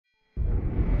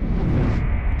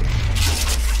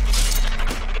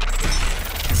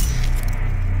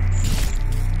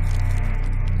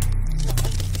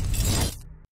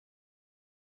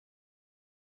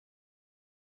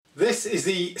This is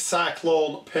the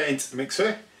Cyklone paint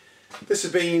mixer. This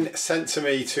has been sent to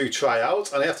me to try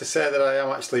out, and I have to say that I am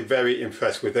actually very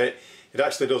impressed with it. It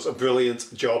actually does a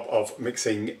brilliant job of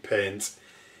mixing paint.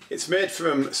 It's made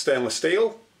from stainless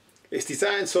steel. It's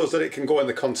designed so that it can go in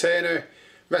the container,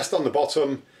 rest on the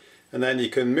bottom, and then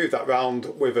you can move that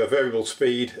round with a variable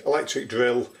speed electric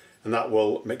drill, and that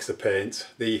will mix the paint.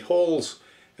 The holes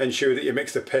ensure that you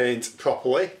mix the paint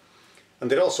properly,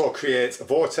 and it also creates a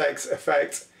vortex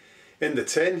effect in the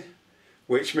tin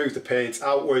which moves the paint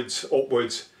outwards,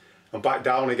 upwards and back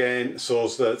down again so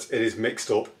that it is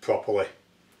mixed up properly.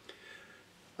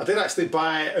 I did actually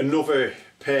buy another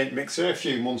paint mixer a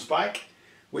few months back,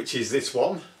 which is this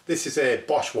one. This is a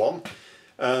Bosch one,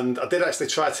 and I did actually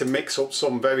try to mix up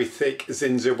some very thick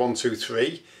Zinsser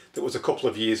 123 that was a couple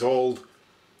of years old,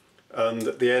 and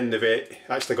at the end of it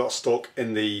actually got stuck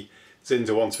in the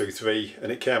Zinsser 123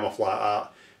 and it came off like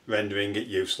that, rendering it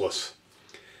useless.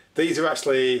 These are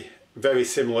actually very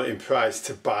similar in price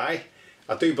to buy.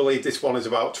 I do believe this one is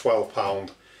about £12,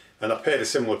 and I paid a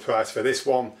similar price for this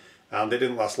one, and it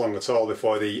didn't last long at all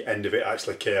before the end of it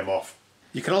actually came off.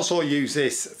 You can also use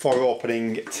this for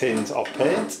opening tins of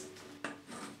paint.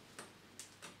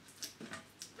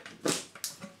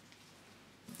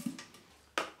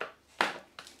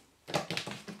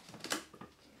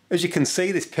 As you can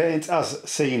see, this paint has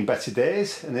seen better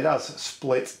days and it has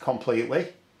split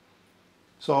completely.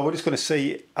 So we're just going to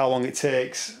see how long it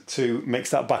takes to mix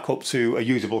that back up to a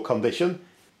usable condition.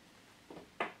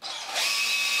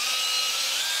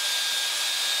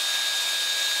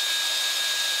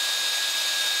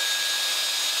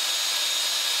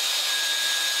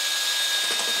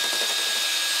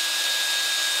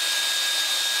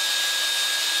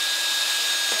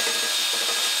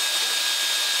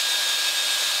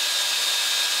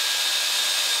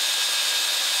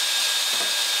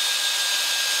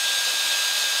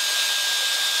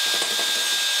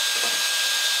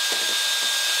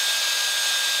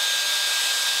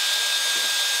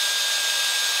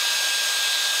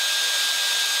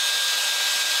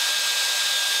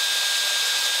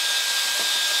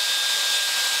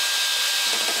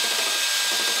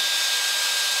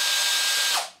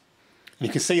 You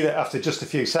can see that after just a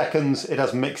few seconds it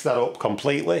has mixed that up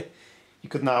completely. You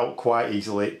could now quite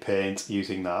easily paint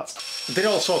using that. I did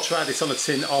also try this on a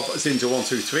tin of Zinsser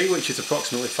 123, which is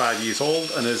approximately 5 years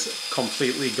old and has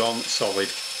completely gone solid.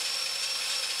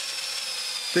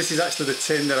 This is actually the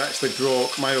tin that actually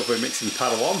broke my other mixing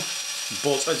paddle on,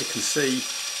 but as you can see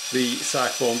the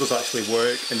Cyklone does actually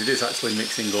work and it is actually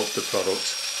mixing up the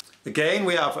product. Again,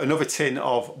 we have another tin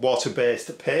of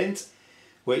water-based paint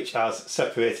which has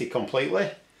separated completely.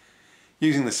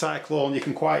 Using the Cyklone you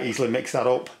can quite easily mix that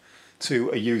up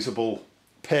to a usable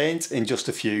paint in just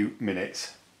a few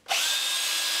minutes.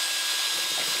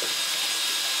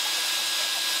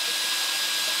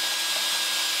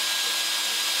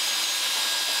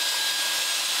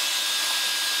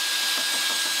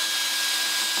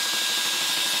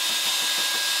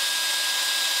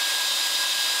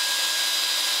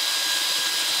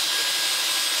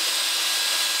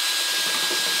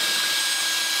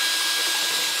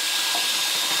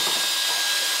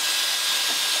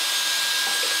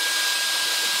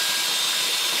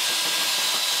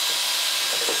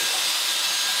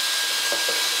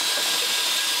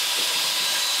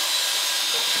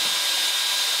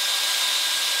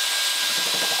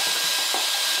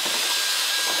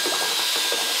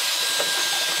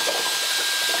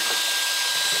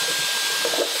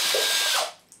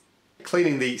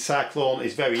 Cleaning the Cyklone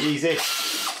is very easy,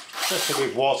 especially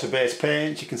with water-based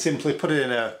paint. You can simply put it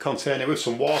in a container with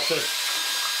some water,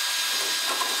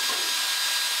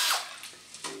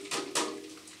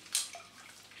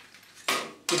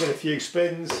 give it a few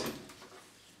spins,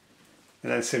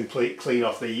 and then simply clean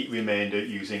off the remainder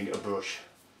using a brush.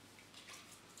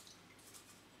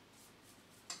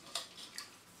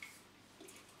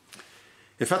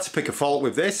 If I had to pick a fault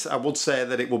with this, I would say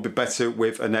that it would be better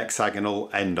with an hexagonal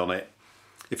end on it.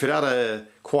 If it had a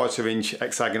 1/4 inch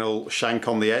hexagonal shank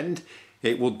on the end,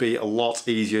 it would be a lot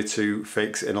easier to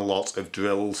fix in a lot of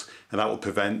drills, and that would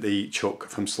prevent the chuck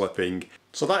from slipping.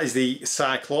 So that is the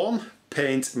Cyklone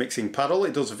paint mixing paddle.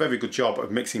 It does a very good job of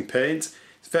mixing paint.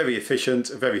 It's very efficient,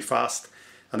 very fast,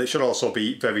 and it should also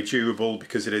be very durable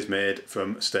because it is made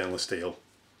from stainless steel.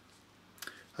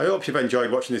 I hope you've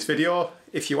enjoyed watching this video.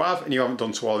 If you have and you haven't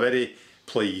done so already,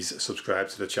 please subscribe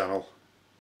to the channel.